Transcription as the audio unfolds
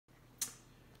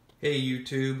Hey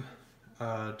YouTube,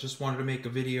 just wanted to make a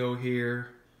video here,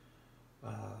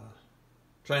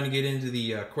 trying to get into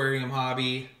the aquarium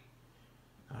hobby.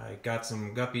 I got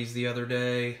some guppies the other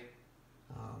day,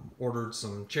 ordered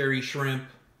some cherry shrimp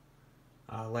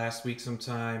last week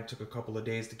sometime, took a couple of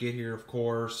days to get here of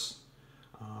course,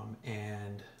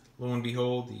 and lo and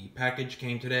behold the package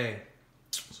came today.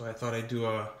 So I thought I'd do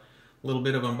a little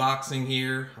bit of unboxing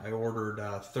here. I ordered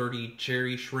 30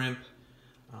 cherry shrimp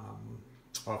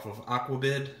off of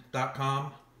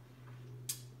aquabid.com,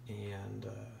 and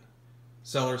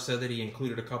seller said that he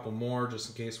included a couple more just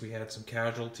in case we had some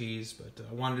casualties, but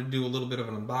I wanted to do a little bit of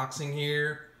an unboxing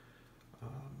here.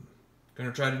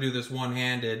 Gonna try to do this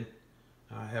one-handed.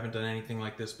 I haven't done anything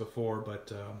like this before,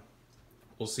 but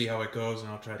we'll see how it goes, and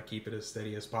I'll try to keep it as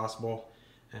steady as possible,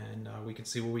 and we can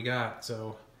see what we got.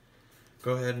 So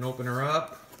go ahead and open her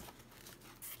up,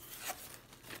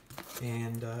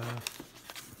 and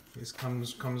this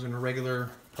comes in a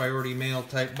regular priority mail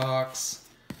type box.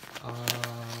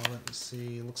 Let me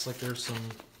see. Looks like there's some.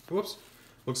 Whoops.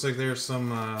 Looks like there's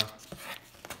some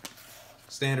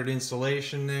standard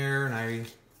installation there, and I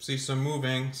see some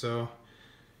moving. So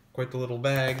quite the little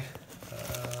bag. I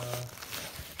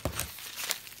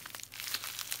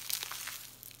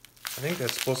think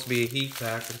that's supposed to be a heat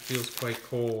pack, but it feels quite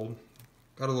cold.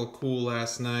 Got a little cool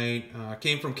last night.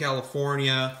 Came from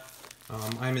California.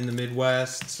 I'm in the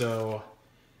Midwest, so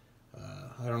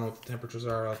I don't know what the temperatures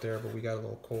are out there, but we got a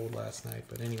little cold last night.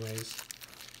 But anyways,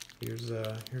 here's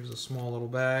a small little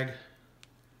bag, a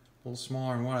little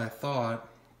smaller than what I thought.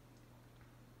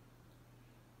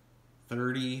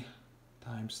 30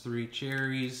 times 3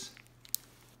 cherries.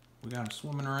 We got them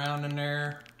swimming around in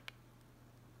there.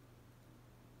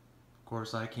 Of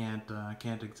course, I can't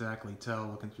exactly tell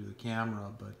looking through the camera,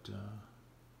 but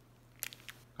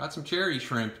got some cherry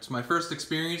shrimp. It's my first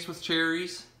experience with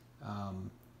cherries.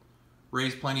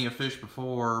 Raised plenty of fish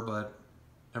before, but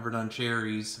never done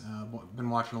cherries.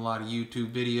 Been watching a lot of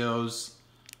YouTube videos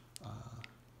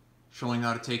showing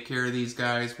how to take care of these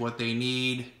guys, what they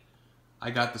need. I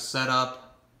got the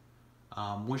setup.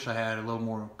 Wish I had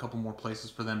a couple more places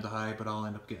for them to hide, but I'll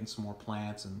end up getting some more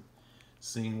plants and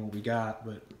seeing what we got.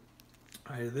 But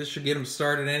this should get them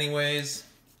started anyways.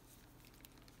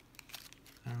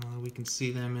 I don't know, we can see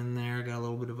them in there. Got a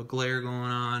little bit of a glare going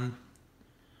on.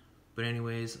 But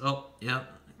anyways, oh,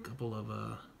 yep, a couple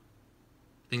of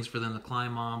things for them to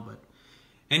climb on. But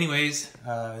anyways,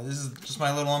 this is just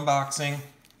my little unboxing.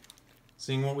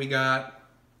 Seeing what we got.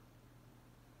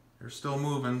 They're still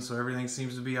moving, so everything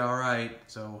seems to be alright.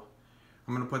 So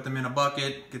I'm going to put them in a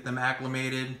bucket, get them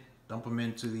acclimated, dump them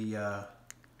into the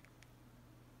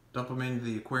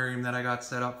aquarium that I got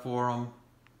set up for them.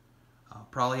 I'll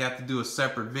probably have to do a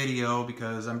separate video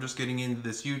because I'm just getting into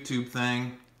this YouTube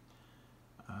thing.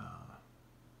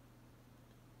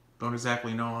 Don't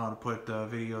exactly know how to put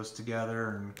videos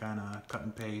together and kind of cut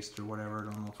and paste or whatever. I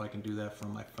don't know if I can do that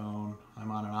from my phone. I'm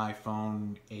on an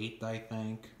iPhone 8, I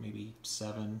think. Maybe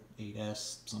 7,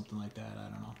 8S, something like that. I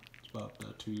don't know. It's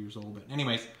about 2 years old. But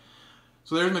anyways,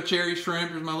 so there's my cherry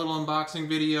shrimp. Here's my little unboxing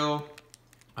video.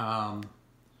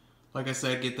 Like I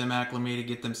said, get them acclimated,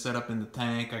 get them set up in the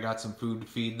tank. I got some food to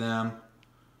feed them.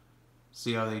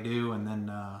 See how they do, and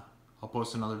then I'll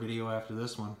post another video after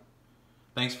this one.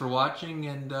 Thanks for watching,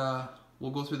 and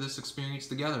we'll go through this experience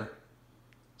together.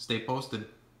 Stay posted.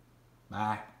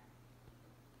 Bye.